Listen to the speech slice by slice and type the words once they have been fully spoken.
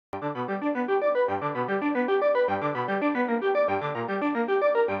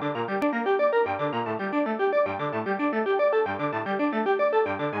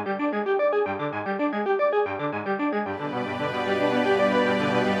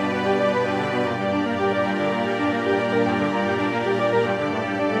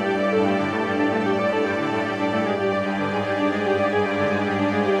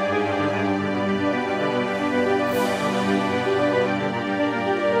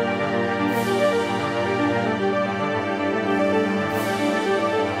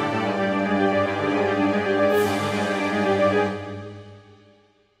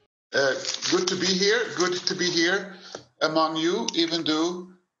Good to be here. Good to be here among you, even though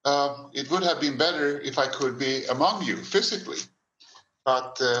it would have been better if I could be among you physically.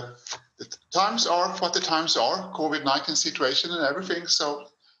 But the times are what the times are, COVID-19 situation and everything. So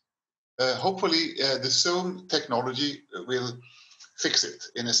hopefully the Zoom technology will fix it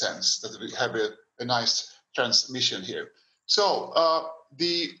in a sense, that we have a nice transmission here. So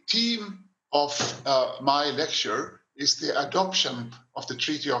the theme of my lecture is the adoption of the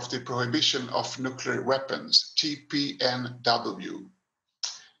Treaty of the Prohibition of Nuclear Weapons, TPNW.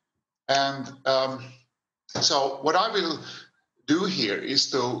 And so what I will do here is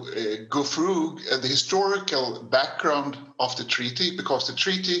to go through the historical background of the treaty, because the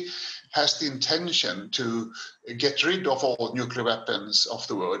treaty has the intention to get rid of all nuclear weapons of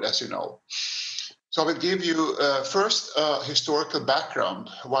the world, as you know. So I will give you first a historical background,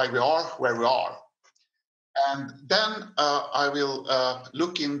 why we are where we are. And then I will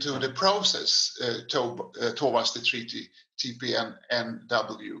look into the process towards the treaty,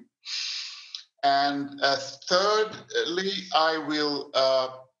 TPNW. And thirdly, I will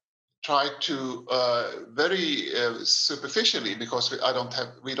try to very superficially, because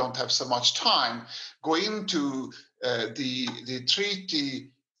we don't have so much time, go into the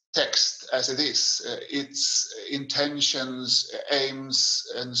treaty text as it is, its intentions, aims,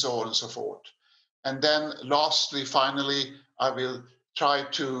 and so on and so forth. And then lastly, finally, I will try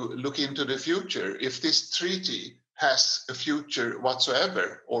to look into the future, if this treaty has a future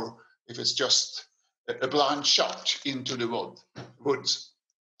whatsoever, or if it's just a blind shot into the woods,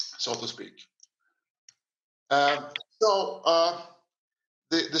 so to speak. The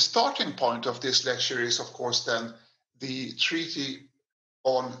starting point of this lecture is, of course, then the Treaty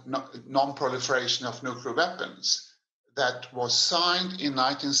on Non-Proliferation of Nuclear Weapons that was signed in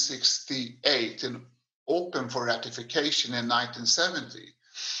 1968 and open for ratification in 1970.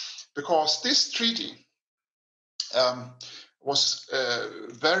 Because this treaty was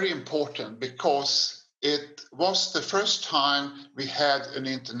very important, because it was the first time we had an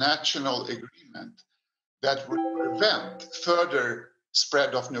international agreement that would prevent further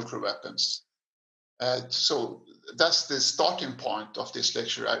spread of nuclear weapons. So that's the starting point of this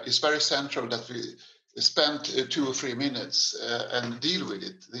lecture. It's very central that we spent 2 or 3 minutes and deal with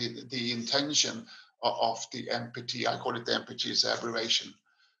it, the intention of the NPT. I call it the NPT, it's an abbreviation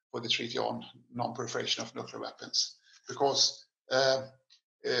for the Treaty on Non-Proliferation of Nuclear Weapons, because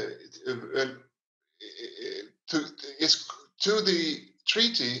to the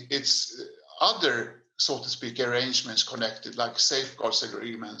treaty, it's other, so to speak, arrangements connected, like safeguards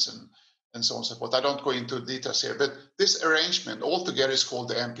agreements and so on and so forth. I don't go into details here, but this arrangement altogether is called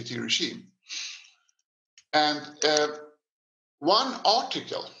the NPT regime. And one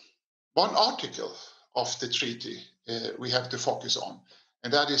article of the treaty we have to focus on,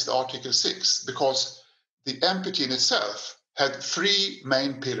 and that is the Article 6, because the NPT in itself had 3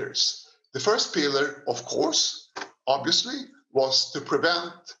 main pillars. The first pillar, of course, obviously, was to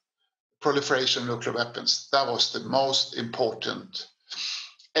prevent proliferation of nuclear weapons. That was the most important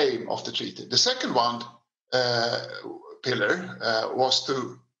aim of the treaty. The second pillar was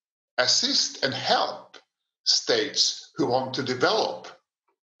to assist and help states who want to develop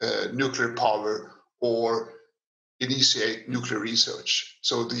nuclear power or initiate nuclear research.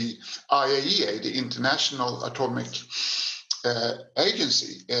 So the IAEA, the International Atomic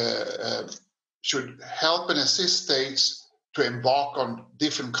Agency, should help and assist states to embark on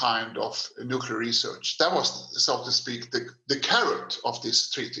different kind of nuclear research. That was, so to speak, the carrot of this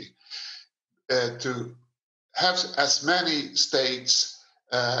treaty, to have as many states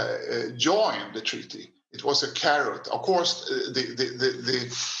join the treaty. It was a carrot. Of course, the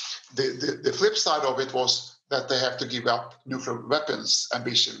flip side of it was that they have to give up nuclear weapons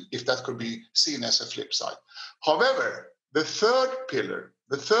ambition, if that could be seen as a flip side. However, the third pillar,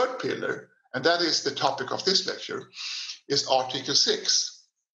 and that is the topic of this lecture, is Article 6,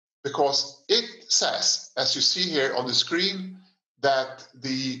 because it says, as you see here on the screen, that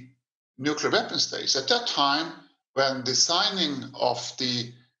the nuclear weapon states, at that time, when the signing of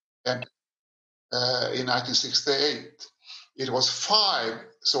the And in 1968, it was 5,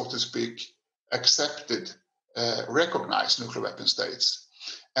 so to speak, accepted, recognized nuclear weapon states.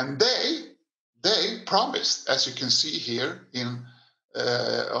 And they promised, as you can see here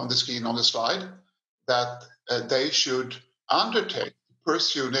on the screen on the slide, that they should undertake,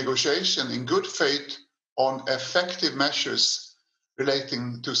 pursue negotiation in good faith on effective measures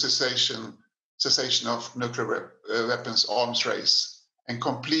relating to cessation of nuclear weapons arms race and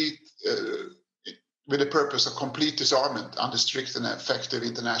complete with the purpose of complete disarmament under strict and effective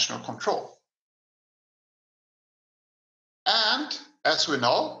international control. And as we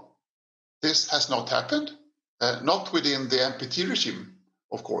know, this has not happened, not within the NPT regime,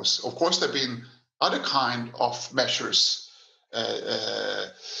 of course. Of course, there have been other kind of measures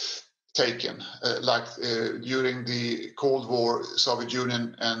taken, like during the Cold War, Soviet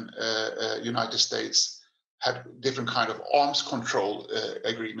Union and United States had different kind of arms control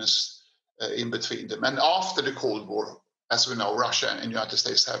agreements in between them. And after the Cold War, as we know, Russia and the United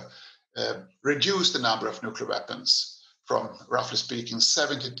States have reduced the number of nuclear weapons from, roughly speaking,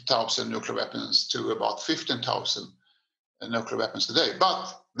 70,000 nuclear weapons to about 15,000 nuclear weapons today.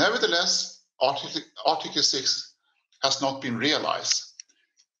 But nevertheless, Article 6 has not been realized.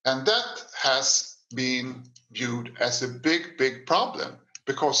 And that has been viewed as a big, big problem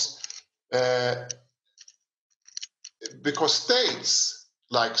because states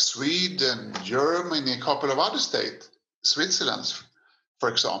like Sweden, Germany, a couple of other states, Switzerland, for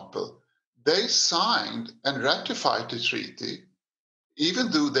example, they signed and ratified the treaty,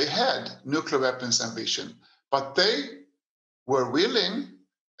 even though they had nuclear weapons ambition, but they were willing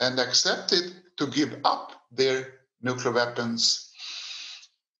and accepted to give up their nuclear weapons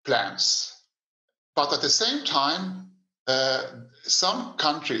plans. But at the same time, some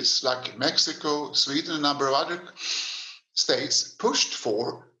countries like Mexico, Sweden, a number of other states pushed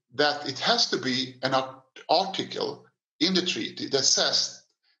for that it has to be an article in the treaty that says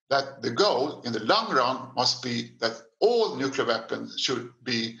that the goal in the long run must be that all nuclear weapons should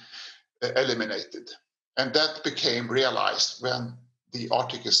be eliminated. And that became realized when the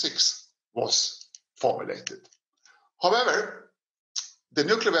Article 6 was formulated. However, the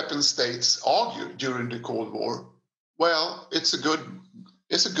nuclear weapon states argued during the Cold War, well, it's a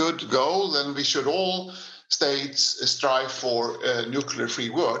good goal, and we should all states strive for a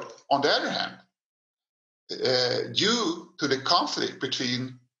nuclear-free world. On the other hand, due to the conflict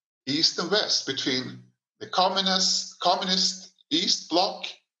between East and West, between the communist East Bloc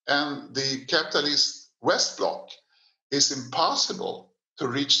and the capitalist West Bloc, it's impossible to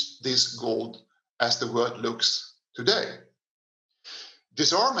reach this goal as the world looks today.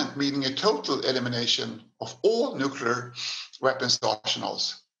 Disarmament, meaning a total elimination of all nuclear weapons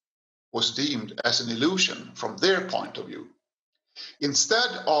arsenals, was deemed as an illusion from their point of view.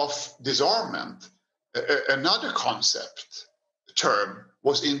 Instead of disarmament, another concept, term,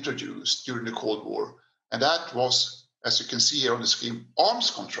 was introduced during the Cold War, and that was, as you can see here on the screen,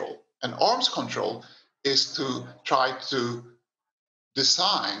 arms control. And arms control is to try to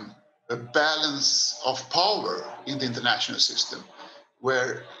design a balance of power in the international system,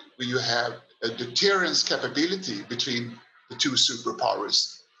 where you have a deterrence capability between the two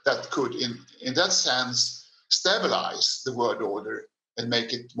superpowers that could, in that sense, stabilize the world order and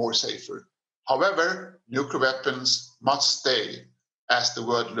make it more safer. However, nuclear weapons must stay as the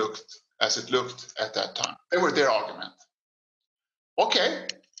world looked, as it looked at that time. They were their argument. Okay,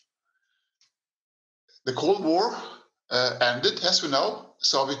 the Cold War ended, as we know.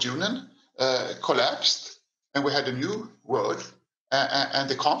 Soviet Union collapsed, and we had a new world. And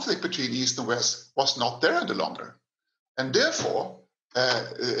the conflict between East and West was not there any longer. And therefore,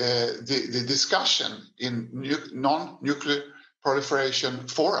 the discussion in non-nuclear proliferation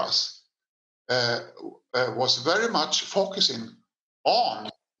for us was very much focusing on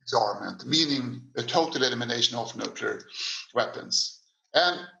disarmament, meaning a total elimination of nuclear weapons.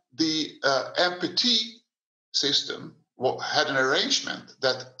 And the NPT system had an arrangement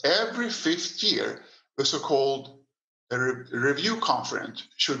that every 5th year, a so-called review conference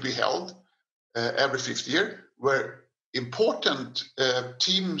should be held every 5th year, where important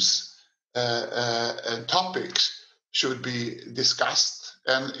themes and topics should be discussed,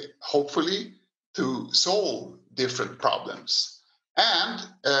 and hopefully to solve different problems. And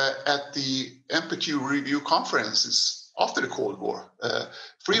at the NPT review conferences after the Cold War,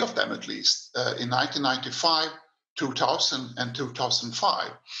 3 of them at least, in 1995, 2000, and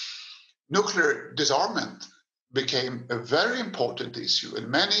 2005, nuclear disarmament became a very important issue, and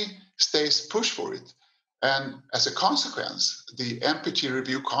many states pushed for it. And as a consequence, the NPT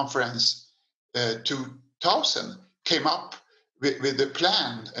Review Conference 2000 came up with the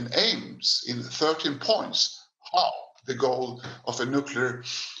plan and aims in 13 points how the goal of a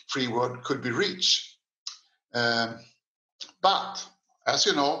nuclear-free world could be reached. But as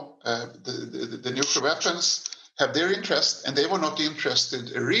you know, the nuclear weapons have their interest, and they were not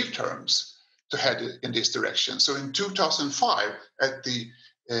interested in real terms to head in this direction. So in 2005, at the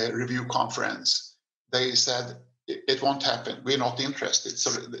review conference, they said it won't happen. We're not interested.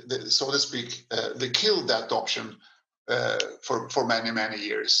 So to speak, they killed that option for many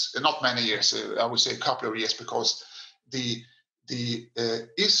years. Not many years. I would say a couple of years, because the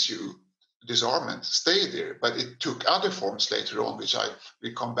issue disarmament stayed there, but it took other forms later on, which I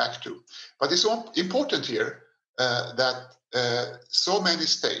will come back to. But it's important here that so many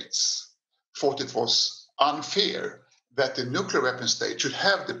states thought it was unfair that the nuclear weapon state should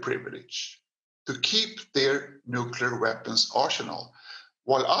have the privilege to keep their nuclear weapons arsenal,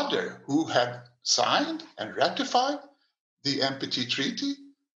 while others who had signed and ratified the NPT treaty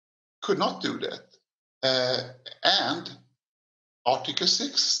could not do that. And Article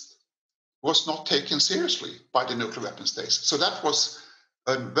 6 was not taken seriously by the nuclear weapon states. So that was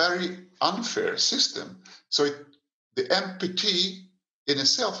a very unfair system. So the NPT in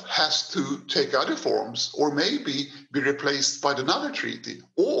itself has to take other forms, or maybe be replaced by another treaty,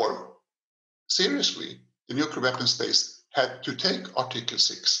 or seriously, the nuclear weapon states had to take Article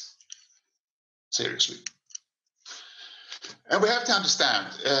 6 seriously. And we have to understand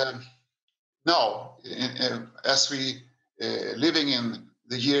now, as we living in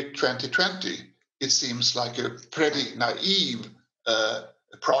the year 2020, it seems like a pretty naive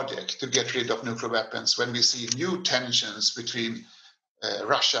project to get rid of nuclear weapons when we see new tensions between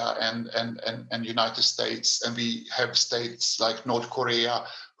Russia and United States, and we have states like North Korea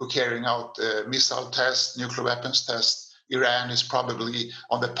who are carrying out missile tests, nuclear weapons tests. Iran is probably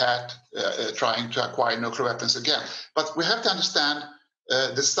on the path trying to acquire nuclear weapons again. But we have to understand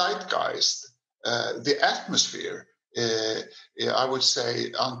the zeitgeist, the atmosphere. I would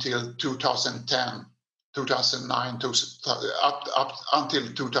say until 2010, 2009, up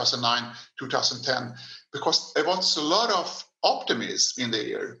until 2009, 2010, because there was a lot of optimism in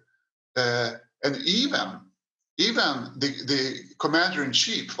the air, and even the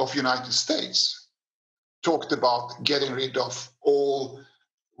commander-in-chief of United States talked about getting rid of all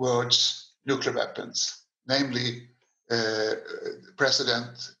world's nuclear weapons, namely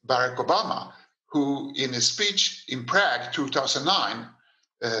President Barack Obama, who in a speech in Prague 2009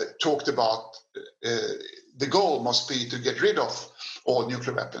 talked about the goal must be to get rid of all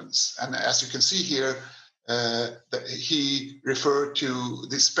nuclear weapons. And as you can see here, he referred to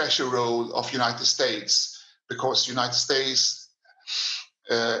the special role of United States, because United States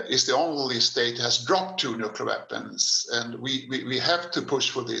is the only state that has dropped 2 nuclear weapons, and we have to push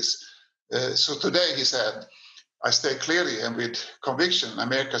for this. So today he said, I state clearly and with conviction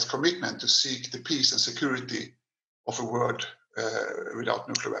America's commitment to seek the peace and security of a world without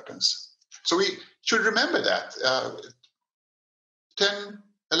nuclear weapons. So we should remember that 10,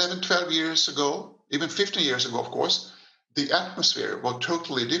 11, 12 years ago, even 15 years ago, of course, the atmosphere was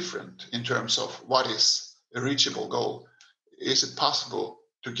totally different in terms of what is a reachable goal. Is it possible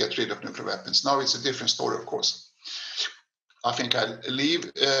to get rid of nuclear weapons? Now it's a different story, of course. I think I'll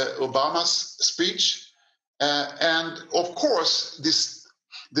leave Obama's speech. And of course,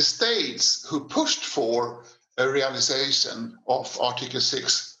 the states who pushed for a realization of Article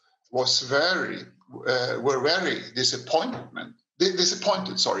 6 were very disappointed.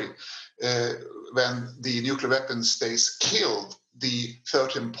 When the nuclear weapons states killed the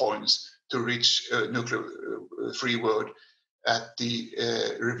 13 points to reach a nuclear-free world at the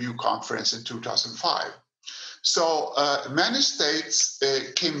review conference in 2005. So many states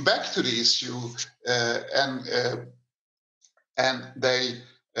came back to the issue and they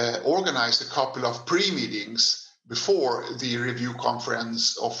organized a couple of pre-meetings before the review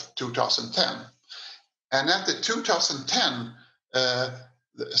conference of 2010. And at the 2010,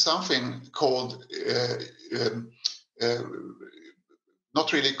 something called,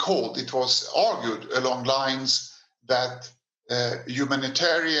 not really called, it was argued along lines that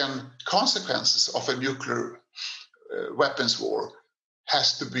humanitarian consequences of a nuclear weapons war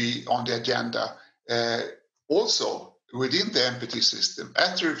has to be on the agenda also within the NPT system,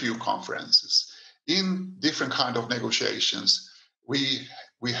 at the review conferences, in different kind of negotiations. We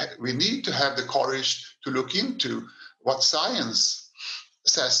need to have the courage to look into what science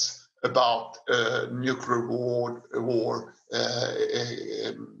says about nuclear war,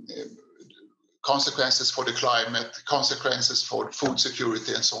 consequences for the climate, consequences for food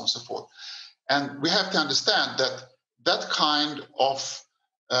security, and so on and so forth. And we have to understand that that kind of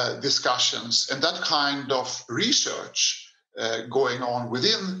discussions and that kind of research going on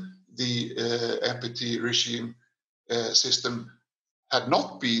within the NPT regime system had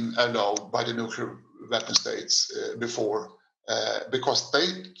not been allowed by the nuclear weapon states before, because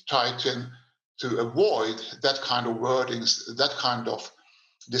they tried to avoid that kind of wordings, that kind of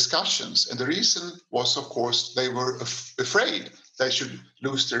discussions. And the reason was, of course, they were afraid they should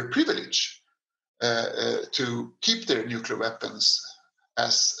lose their privilege to keep their nuclear weapons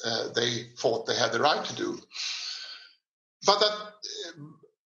as they thought they had the right to do. But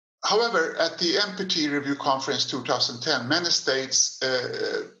however, at the NPT Review Conference 2010, many states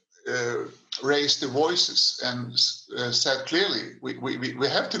raised their voices and said clearly, we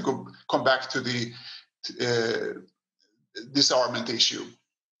have to come back to the disarmament issue.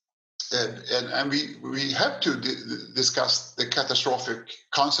 And we have to discuss the catastrophic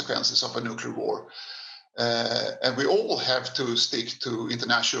consequences of a nuclear war. And we all have to stick to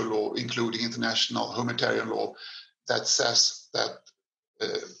international law, including international humanitarian law, that says that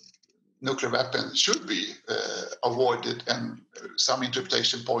nuclear weapons should be avoided, and some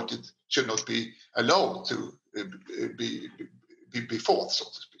interpretation pointed should not be allowed to be fought, so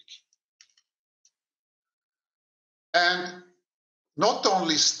to speak. And not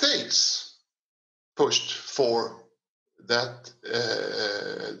only states pushed for that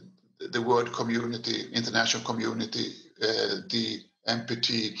the world community, international community, the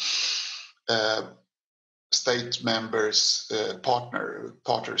NPT state members,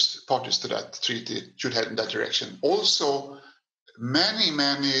 parties to that treaty should head in that direction. Also, many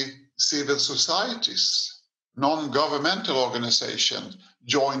civil societies, non-governmental organizations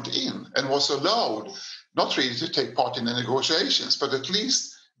joined in and was allowed not really to take part in the negotiations, but at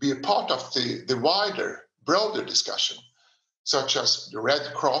least be a part of the wider, broader discussion, such as the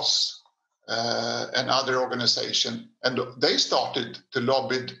Red Cross and other organizations. And they started to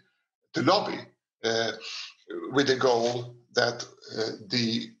lobby with the goal that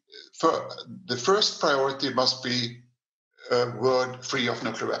the first priority must be a world free of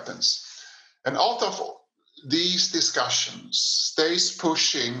nuclear weapons. And out of these discussions, states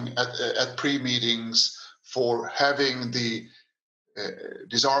pushing at pre-meetings for having the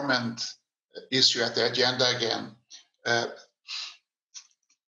disarmament issue at the agenda again,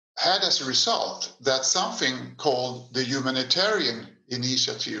 had as a result that something called the humanitarian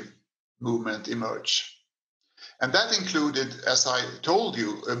initiative movement emerged. And that included, as I told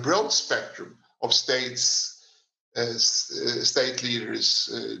you, a broad spectrum of states, state leaders,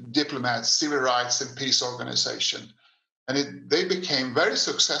 diplomats, civil rights and peace organizations. And they became very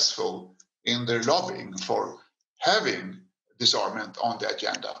successful in their lobbying for having disarmament on the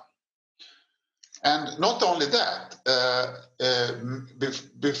agenda. And not only that,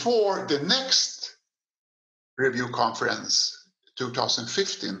 before the next review conference,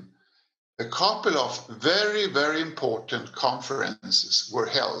 2015, a couple of very important conferences were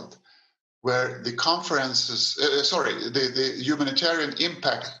held, where the humanitarian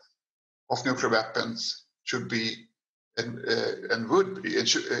impact of nuclear weapons should be and would be,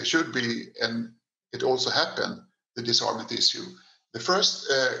 should be, and it also happened, the disarmament issue. The first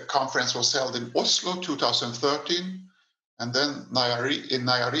conference was held in Oslo, 2013, and then in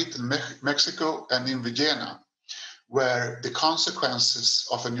Nayarit in Mexico, and in Vienna, where the consequences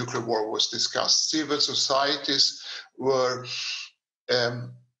of a nuclear war was discussed. Civil societies were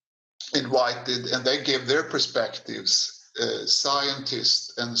invited, and they gave their perspectives,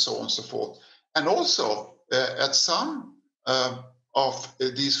 scientists, and so on and so forth. And also, at some of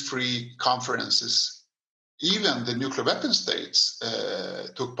these free conferences, even the nuclear weapon states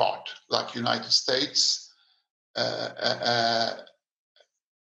took part, like United States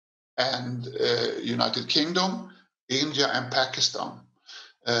and United Kingdom, India and Pakistan.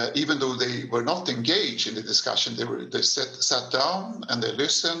 Even though they were not engaged in the discussion, they sat down and they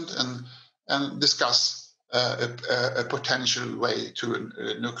listened and discussed a potential way to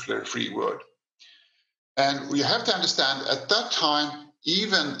a nuclear-free world. And we have to understand, at that time,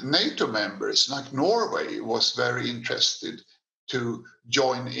 even NATO members like Norway was very interested to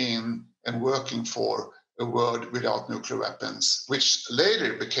join in and working for a world without nuclear weapons, which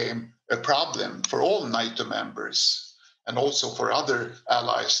later became a problem for all NATO members and also for other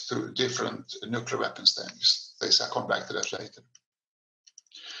allies to different nuclear weapon states. I'll come back to that later.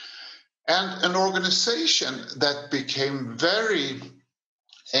 And an organization that became very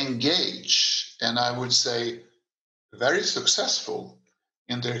engaged, and I would say very successful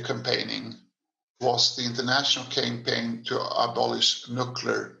in their campaigning, was the International Campaign to Abolish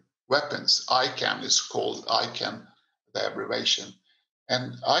Nuclear Weapons. ICAN is called, ICAN, the abbreviation.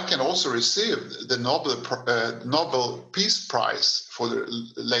 And ICAN also received the Nobel Peace Prize for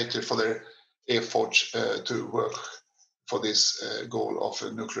their efforts to work for this goal of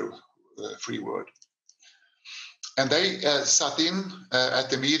a nuclear-free world. And they sat in at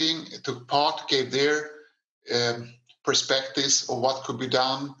the meeting, took part, gave their perspectives of what could be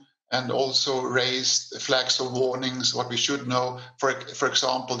done, and also raised flags of warnings, what we should know. For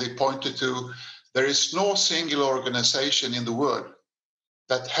example, they pointed to there is no single organization in the world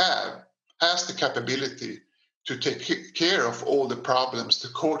that has the capability to take care of all the problems, to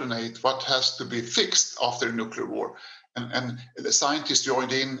coordinate what has to be fixed after a nuclear war. And the scientists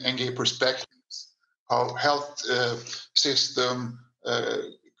joined in and gave perspectives how health system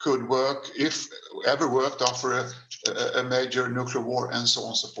could work, if ever worked after a major nuclear war, and so on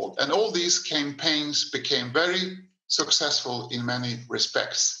and so forth. And all these campaigns became very successful in many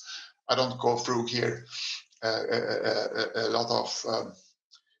respects. I don't go through here a lot of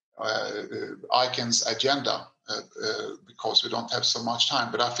ICANN's agenda because we don't have so much time,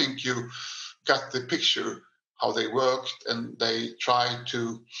 but I think you got the picture how they worked, and they tried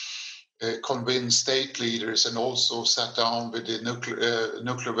to convince state leaders and also sat down with the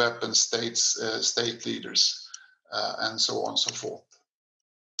nuclear weapon states, state leaders, and so on and so forth.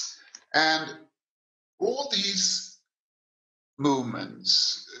 And all these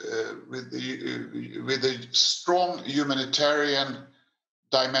movements with the strong humanitarian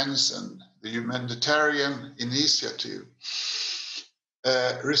dimension, the humanitarian initiative,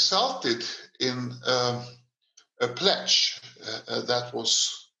 resulted in a pledge that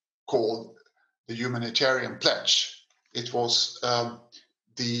was called the Humanitarian Pledge. It was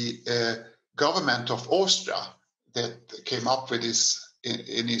the government of Austria that came up with this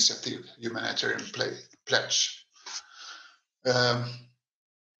initiative, Humanitarian Pledge.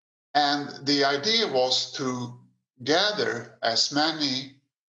 And the idea was to gather as many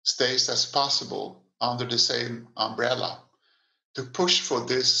states as possible under the same umbrella to push for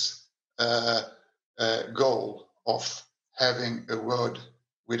this goal of having a world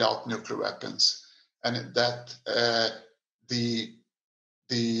without nuclear weapons, and that the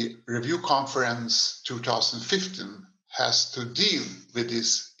Review Conference 2015 has to deal with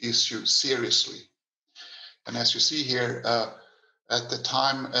this issue seriously. And as you see here, at the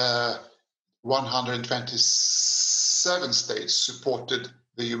time, 127 states supported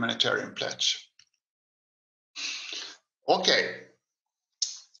the Humanitarian Pledge. Okay,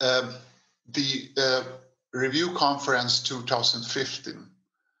 the Review Conference 2015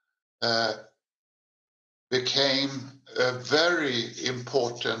 became a very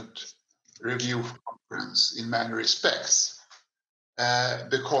important review conference in many respects,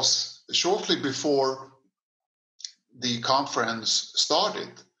 because shortly before the conference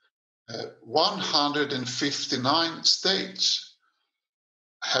started, 159 states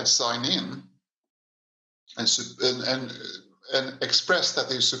had signed in and expressed that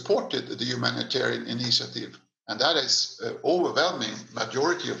they supported the humanitarian initiative. And that is an overwhelming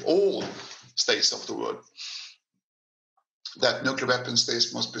majority of all states of the world, that nuclear weapon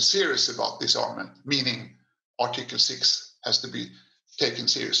states must be serious about disarmament, meaning Article 6 has to be taken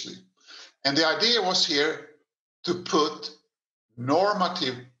seriously. And the idea was here to put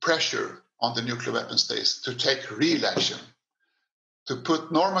normative pressure on the nuclear weapon states to take real action, to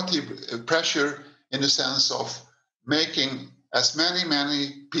put normative pressure in the sense of making as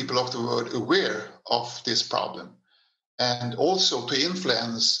many people of the world aware of this problem, and also to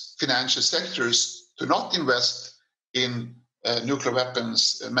influence financial sectors to not invest in nuclear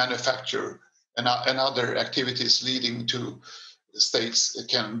weapons manufacture and other activities leading to states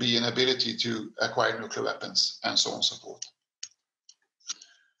can be an ability to acquire nuclear weapons, and so on and so forth.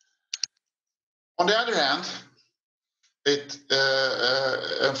 On the other hand, it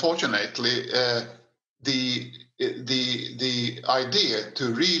unfortunately the idea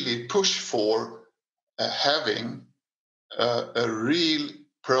to really push for having a real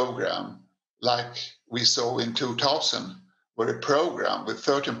program like we saw in 2000, where a program with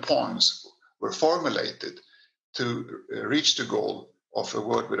 13 points were formulated to reach the goal of a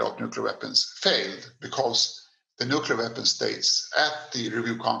world without nuclear weapons, failed because the nuclear weapon states at the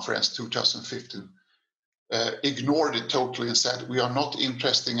Review Conference 2015 ignored it totally and said, we are not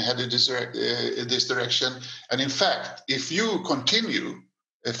interested in heading this direction. And in fact, if you continue,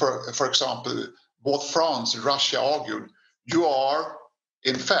 for example, both France and Russia argued, you are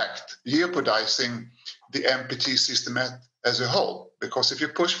in fact jeopardizing the NPT system as a whole, because if you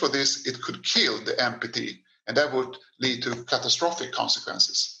push for this, it could kill the NPT, and that would lead to catastrophic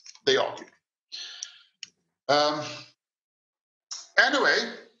consequences, they argued.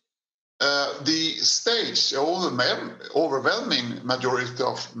 Anyway, the states, overwhelming majority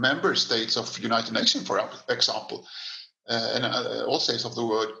of member states of United Nations, for example, and all states of the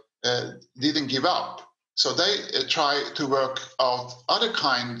world, didn't give up. So they try to work out other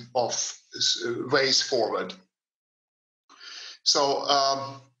kind of ways forward. So,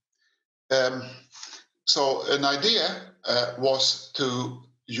 so an idea was to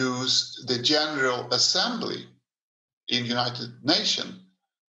use the General Assembly in United Nations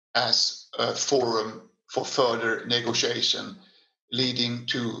as a forum for further negotiation, leading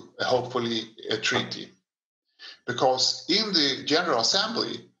to hopefully a treaty. Because in the General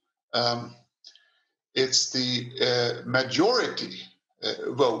Assembly, it's the majority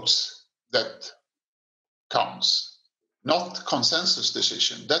votes that counts, not consensus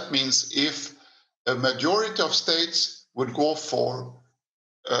decision. That means if a majority of states would go for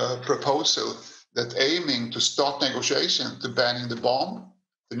a proposal that aiming to start negotiation to banning the bomb,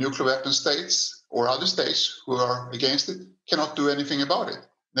 the nuclear weapon states or other states who are against it cannot do anything about it.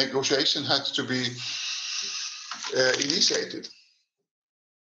 Negotiation has to be initiated.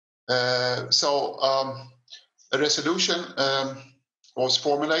 So a resolution was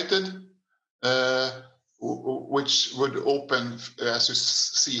formulated, which would open, as you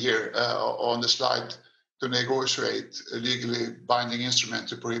see here on the slide, to negotiate a legally binding instrument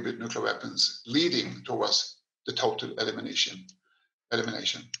to prohibit nuclear weapons, leading towards the total elimination.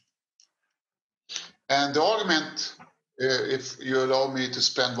 And the argument, if you allow me to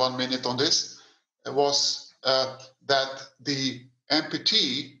spend 1 minute on this, was that the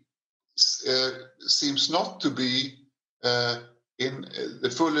NPT seems not to be in the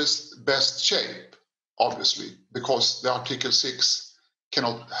fullest best shape, obviously, because the Article 6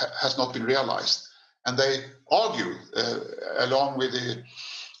 has not been realized. And they argue, along with the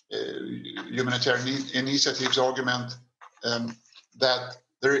humanitarian initiatives argument, that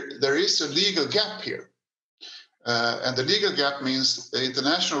there is a legal gap here. And the legal gap means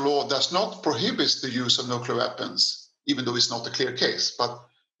international law does not prohibit the use of nuclear weapons, even though it's not a clear case. But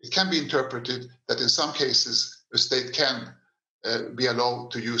it can be interpreted that in some cases, a state can be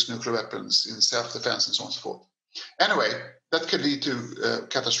allowed to use nuclear weapons in self-defense and so on and so forth. Anyway, that could lead to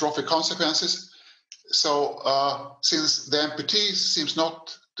catastrophic consequences. So since the NPT seems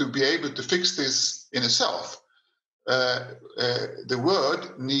not to be able to fix this in itself, the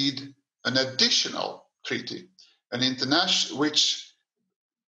world need an additional treaty, an international which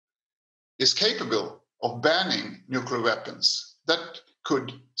is capable of banning nuclear weapons. That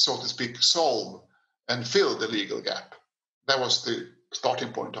could, so to speak, solve and fill the legal gap. That was the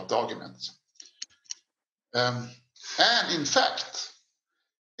starting point of the argument. And in fact,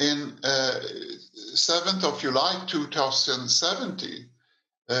 in 7th of July 2017,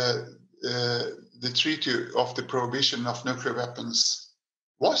 the Treaty of the Prohibition of Nuclear Weapons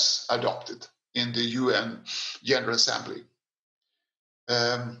was adopted in the UN General Assembly.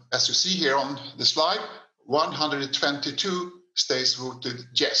 As you see here on the slide, 122 states voted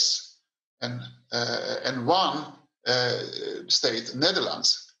yes, and one state,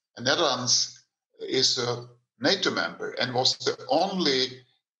 Netherlands. And Netherlands is a NATO member and was the only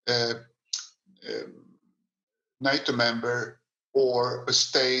NATO member or a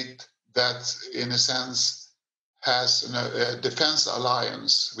state that, in a sense, has a defense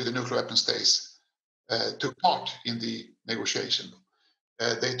alliance with the nuclear weapon states, took part in the negotiation.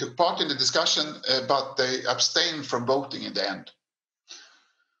 They took part in the discussion, but they abstained from voting in the end.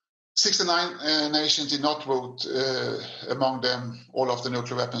 69 nations did not vote, among them all of the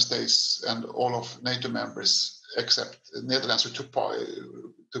nuclear weapon states and all of NATO members, except the Netherlands, who took part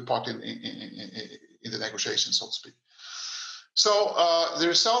in the negotiations, so to speak. So the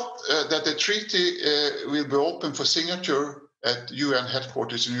result that the treaty will be open for signature at UN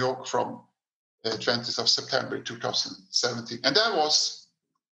headquarters in New York from 20th of September 2017. And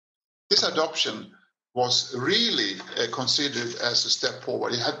this adoption was really considered as a step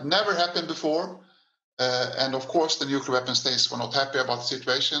forward. It had never happened before. And of course, the nuclear weapon states were not happy about the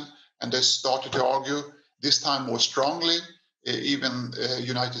situation. And they started to argue, this time more strongly. Even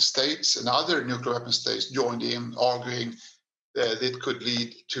United States and other nuclear weapon states joined in, arguing that it could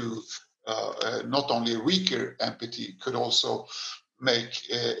lead to not only a weaker NPT, could also make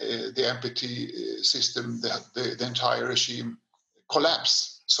the NPT system, the entire regime,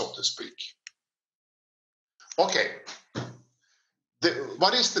 collapse, so to speak. Okay,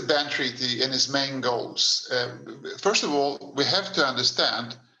 what is the ban treaty and its main goals? First of all, we have to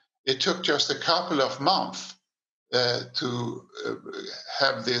understand it took just a couple of months to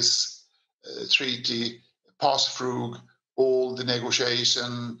have this treaty pass through all the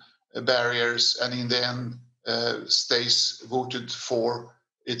negotiation barriers, and in the end, states voted for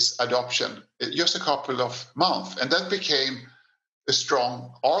its adoption. Just a couple of months, and that became a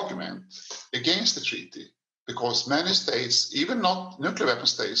strong argument against the treaty, because many states, even not nuclear weapon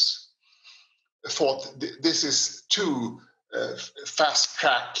states, thought this is too fast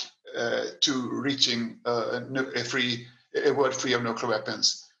track to reaching a world free of nuclear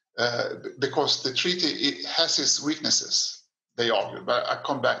weapons, because the treaty has its weaknesses, they argue, but I'll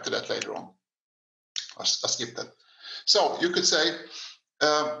come back to that later on. I'll skip that. So you could say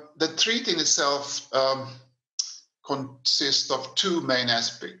the treaty in itself consists of two main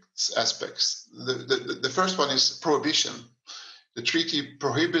aspects. The first one is prohibition. The treaty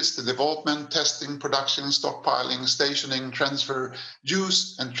prohibits the development, testing, production, stockpiling, stationing, transfer,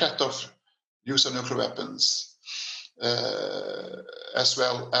 use, and threat of use of nuclear weapons, as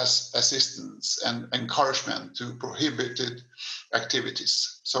well as assistance and encouragement to prohibited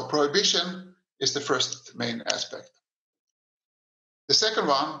activities. So prohibition is the first main aspect. The second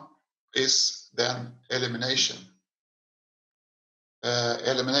one is then elimination.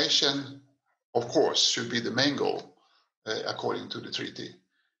 Elimination, of course, should be the main goal, according to the treaty.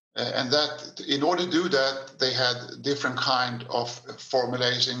 And that, in order to do that, they had different kind of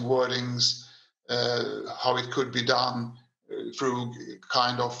formulation, wordings, how it could be done through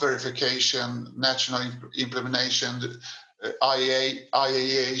kind of verification, national implementation. The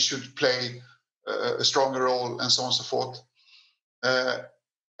IAEA should play a stronger role, and so on and so forth.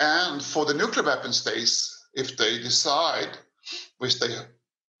 And for the nuclear weapon states, if they decide, which the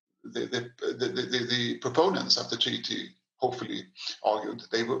proponents of the treaty hopefully argued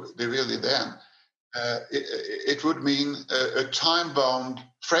they will in the end, it would mean a time-bound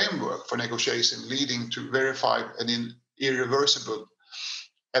framework for negotiation leading to verified and irreversible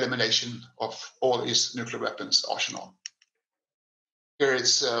elimination of all its nuclear weapons arsenal. Here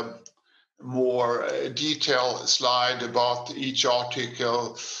is more detailed slide about each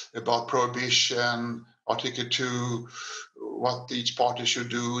article, about prohibition, Article 2, what each party should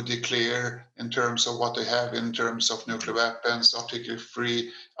do, declare in terms of what they have in terms of nuclear weapons, Article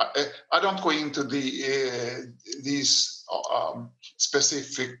 3. I don't go into these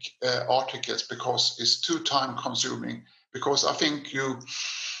specific articles because it's too time consuming, because I think you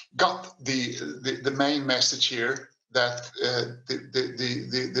got the main message here, that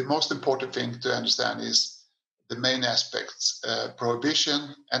the most important thing to understand is the main aspects,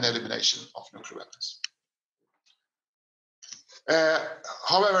 prohibition and elimination of nuclear weapons.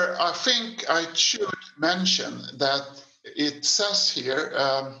 However, I think I should mention that it says here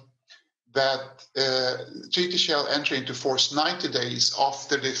that treaty shall enter into force 90 days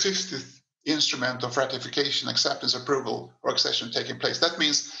after the 50th instrument of ratification, acceptance, approval, or accession taking place. That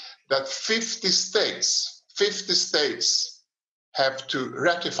means that 50 states have to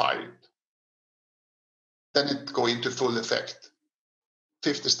ratify it. Then it go into full effect.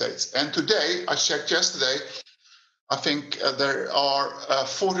 50 states. And today, I checked yesterday, I think there are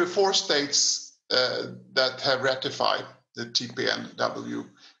 44 states that have ratified the TPNW.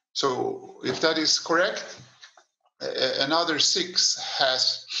 So if that is correct, another 6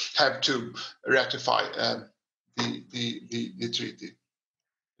 have to ratify the treaty.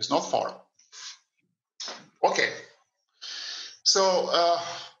 It's not far. Okay. So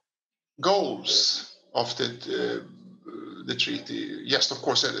goals of the treaty. Yes, of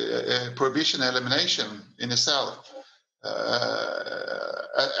course, prohibition elimination in itself,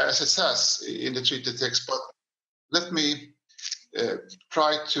 as it says in the treaty text. But let me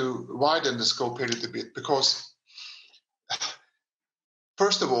try to widen the scope here a little bit, because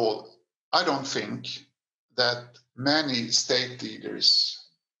first of all, I don't think that many state leaders,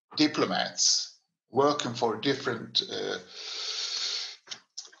 diplomats working for different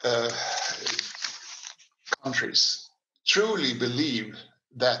countries truly believe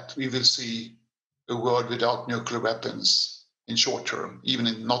that we will see a world without nuclear weapons in short term, even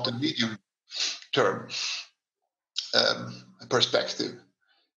in not in medium term perspective.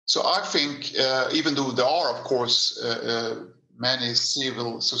 So I think, even though there are, of course, many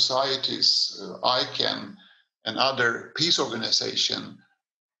civil societies, ICANN and other peace organizations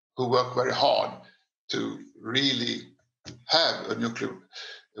who work very hard to really have a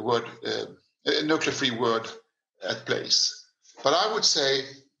nuclear-free world at place. But I would say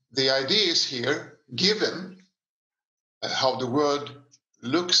the idea is here, given how the world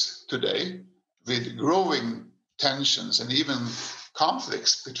looks today, with growing tensions and even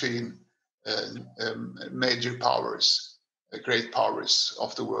conflicts between major powers, great powers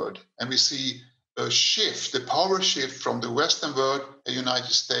of the world. And we see a shift, the power shift from the Western world, the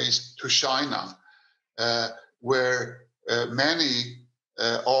United States, to China, where many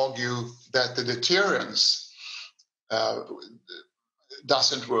argue that the deterrence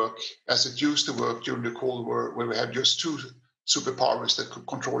doesn't work as it used to work during the Cold War, where we had just 2 superpowers that could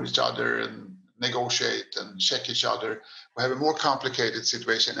control each other and negotiate and check each other. We have a more complicated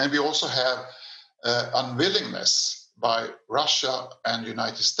situation. And we also have unwillingness by Russia and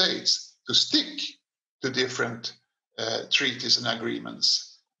United States to stick to different treaties and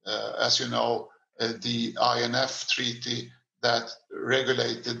agreements. As you know, the INF treaty that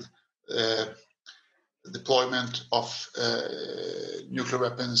regulated deployment of nuclear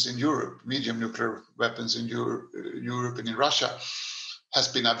weapons in Europe, medium nuclear weapons in Europe and in Russia, has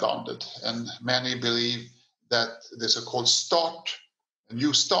been abandoned. And many believe that the so-called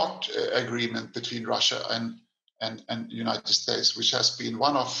New START agreement between Russia and United States, which has been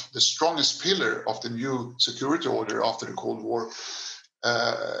one of the strongest pillar of the new security order after the Cold War,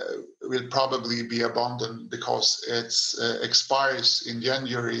 will probably be abandoned because it expires in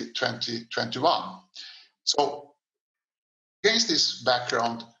January 2021. So against this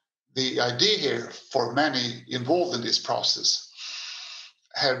background, the idea here for many involved in this process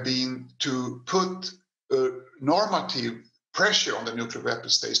have been to put normative pressure on the nuclear weapon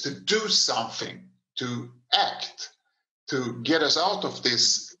states to do something, to act, to get us out of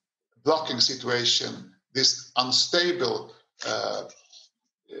this blocking situation, this unstable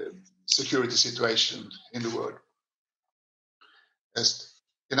security situation in the world.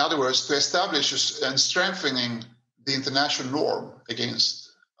 In other words, to establish and strengthening the international norm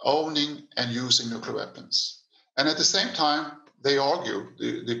against owning and using nuclear weapons. And at the same time, they argue,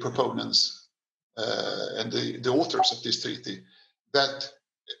 the proponents and the authors of this treaty, that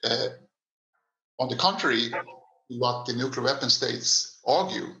on the contrary to what the nuclear weapon states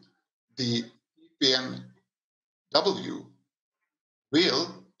argue, the TPNW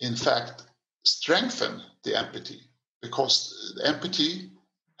will, in fact, strengthen the NPT, because the NPT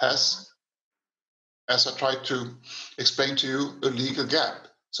has, as I tried to explain to you, a legal gap.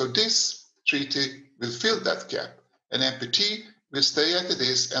 So this treaty will fill that gap. And NPT will stay as it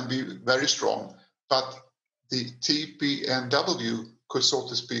is and be very strong, but the TPNW could, so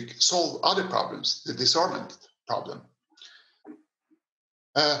to speak, solve other problems, the disarmament problem.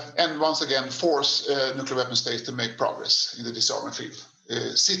 And once again, force nuclear weapon states to make progress in the disarmament field.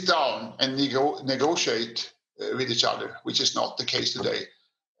 Sit down and negotiate with each other, which is not the case today.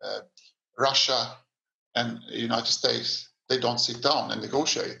 Russia and the United States, they don't sit down and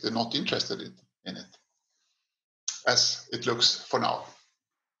negotiate. They're not interested in it, as it looks for now.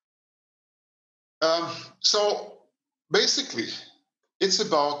 So basically, it's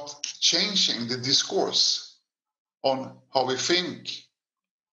about changing the discourse on how we think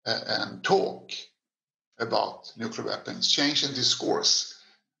and talk about nuclear weapons, changing discourse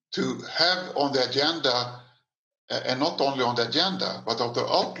to have on the agenda, and not only on the agenda, but on the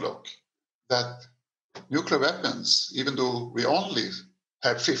outlook, that nuclear weapons, even though we only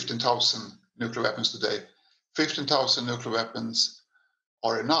have 15,000 nuclear weapons today, 15,000 nuclear weapons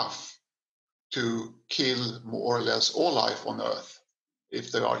are enough to kill more or less all life on Earth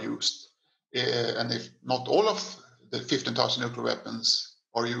if they are used. And if not all of the 15,000 nuclear weapons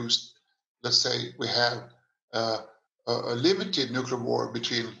are used, let's say we have a limited nuclear war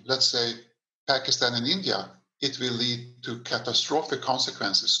between, let's say, Pakistan and India, it will lead to catastrophic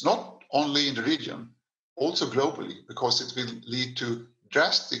consequences, not only in the region, also globally, because it will lead to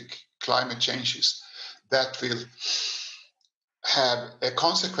drastic climate changes that will have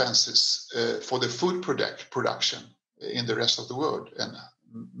consequences for the food production in the rest of the world. And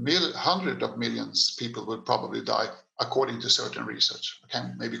hundreds of millions of people will probably die, according to certain research. I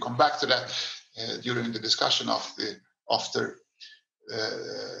can maybe come back to that during the discussion after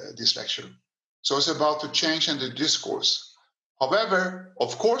this lecture. So it's about to change in the discourse. However,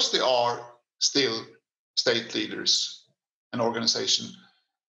 of course, there are still state leaders and organizations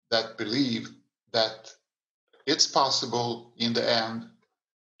that believe that it's possible in the end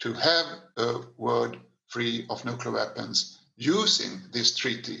to have a world free of nuclear weapons using this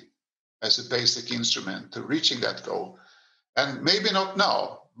treaty as a basic instrument to reaching that goal. And maybe not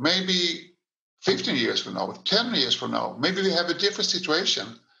now, maybe 15 years from now, 10 years from now, maybe we have a different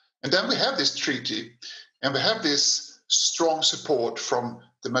situation. And then we have this treaty and we have this strong support from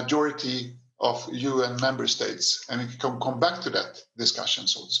the majority of UN member states. And we can come back to that discussion,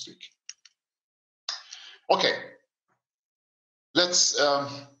 so to speak. Okay, let's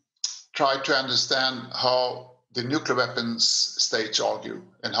try to understand how the nuclear weapons states argue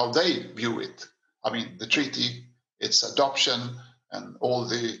and how they view it. I mean, the treaty, its adoption, and all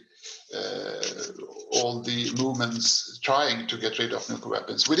the movements trying to get rid of nuclear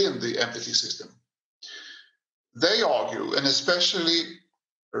weapons within the NPT system. They argue, and especially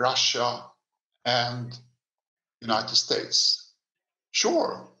Russia and United States,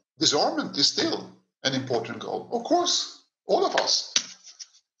 sure, disarmament is still an important goal. Of course, all of us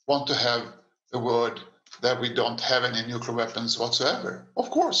want to have a world that we don't have any nuclear weapons whatsoever. Of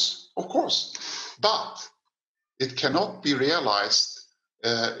course. But it cannot be realized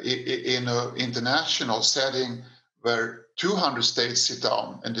in an international setting where 200 states sit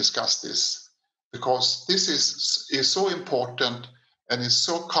down and discuss this, because this is so important and is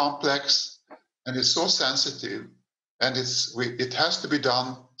so complex and is so sensitive, and it has to be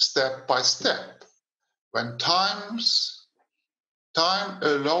done step by step. When time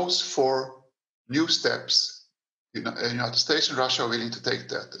allows for new steps, United States and Russia are willing to take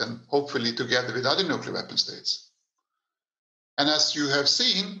that, and hopefully together with other nuclear weapon states. And as you have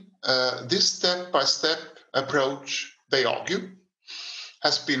seen, this step-by-step approach, they argue,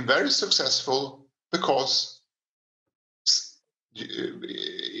 has been very successful because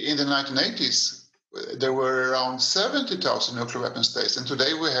in the 1980s, there were around 70,000 nuclear weapon states, and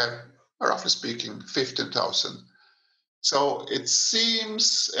today we have, roughly speaking, 15,000. So it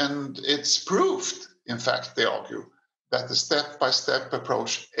seems, and it's proved, in fact, they argue, that the step-by-step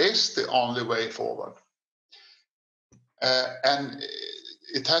approach is the only way forward. And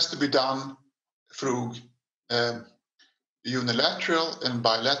it has to be done through unilateral and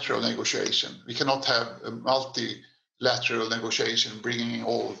bilateral negotiation. We cannot have a multilateral negotiation bringing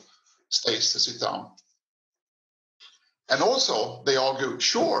all states to sit down. And also, they argue,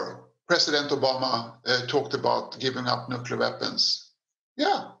 sure, President Obama talked about giving up nuclear weapons.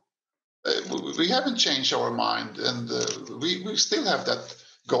 Yeah, we haven't changed our mind, and we still have that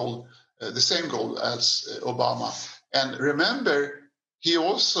goal, the same goal as Obama. And remember, he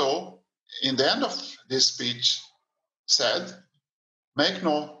also, in the end of this speech, said, make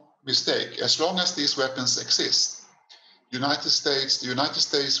no mistake, as long as these weapons exist, the United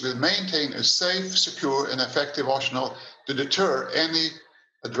States will maintain a safe, secure, and effective arsenal to deter any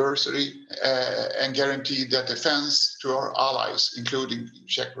adversary and guarantee their defense to our allies, including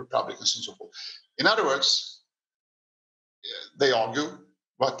Czech Republic and so forth. In other words, they argue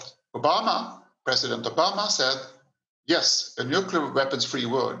what President Obama said, yes, a nuclear weapons-free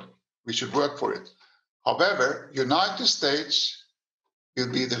world, we should work for it. However, United States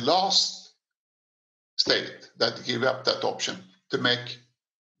will be the last state that give up that option to make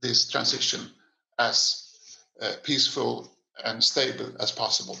this transition as peaceful and stable as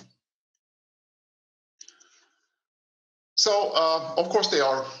possible. So, of course,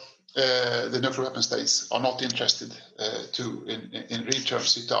 the nuclear weapon states are not interested to, in return,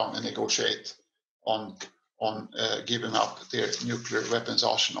 sit down and negotiate on giving up their nuclear weapons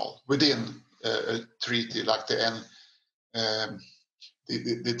arsenal within a treaty like the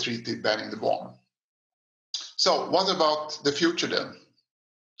treaty banning the bomb. So, what about the future then?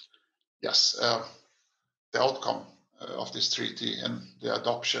 Yes, the outcome of this treaty and the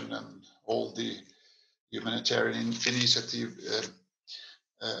adoption and all the humanitarian initiative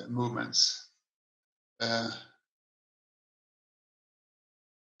movements.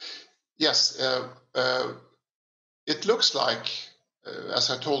 Yes, it looks like,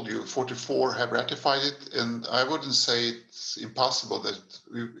 as I told you, 44 have ratified it, and I wouldn't say it's impossible that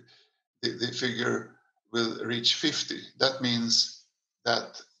the figure will reach 50. That means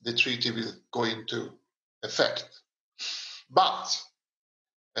that the treaty will go into effect. But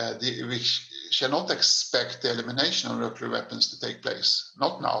we shall not expect the elimination of nuclear weapons to take place.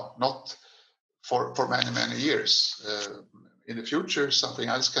 Not now, not for many, many years. In the future, something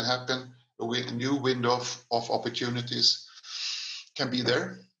else can happen. A new window of opportunities can be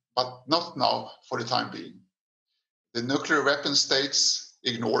there, but not now for the time being. The nuclear weapon states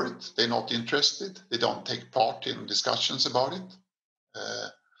ignore it. They're not interested. They don't take part in discussions about it.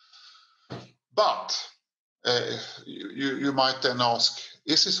 But you might then ask,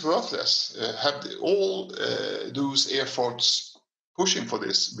 is this worthless? Have all those efforts pushing for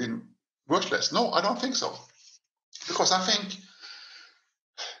this been worthless? No, I don't think so. Because I think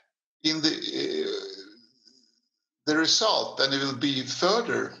in the result, and it will be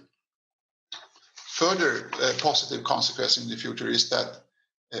further positive consequence in the future, is that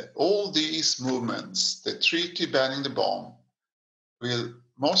all these movements, the treaty banning the bomb, will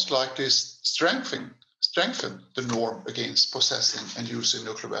most likely strengthen the norm against possessing and using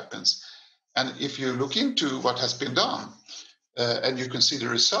nuclear weapons. And if you look into what has been done, and you can see the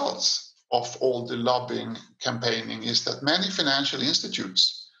results of all the lobbying campaigning, is that many financial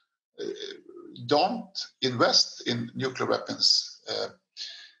institutes don't invest in nuclear weapons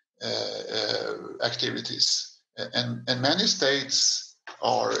activities. And many states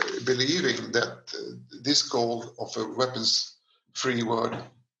are believing that this goal of a weapons-free world,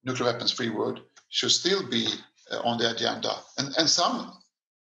 nuclear weapons-free world, should still be on the agenda. And some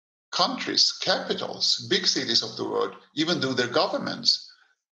countries, capitals, big cities of the world, even though their governments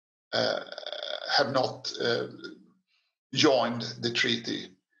have not joined the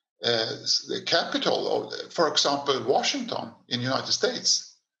treaty, the capital of, for example, Washington in the United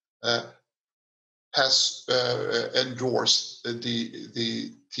States, has endorsed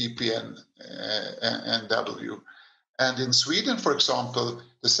the TPNW. And in Sweden, for example,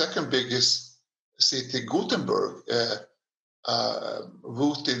 the second biggest city, Gothenburg,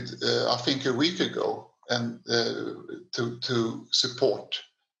 voted, I think, a week ago, and to support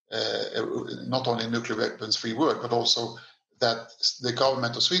not only nuclear weapons-free world, but also that the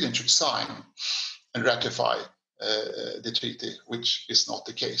government of Sweden should sign and ratify the treaty, which is not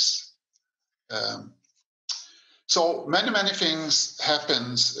the case. So many things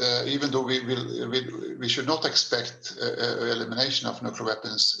happens, even though we should not expect elimination of nuclear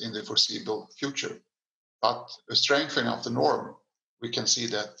weapons in the foreseeable future, but a strengthening of the norm, we can see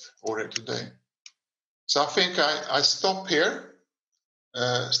that already today. So I think I stop here,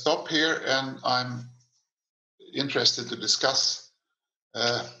 and I'm interested to discuss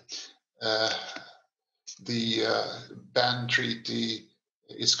the ban treaty,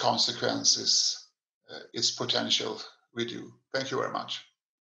 its consequences, its potential with you. Thank you very much.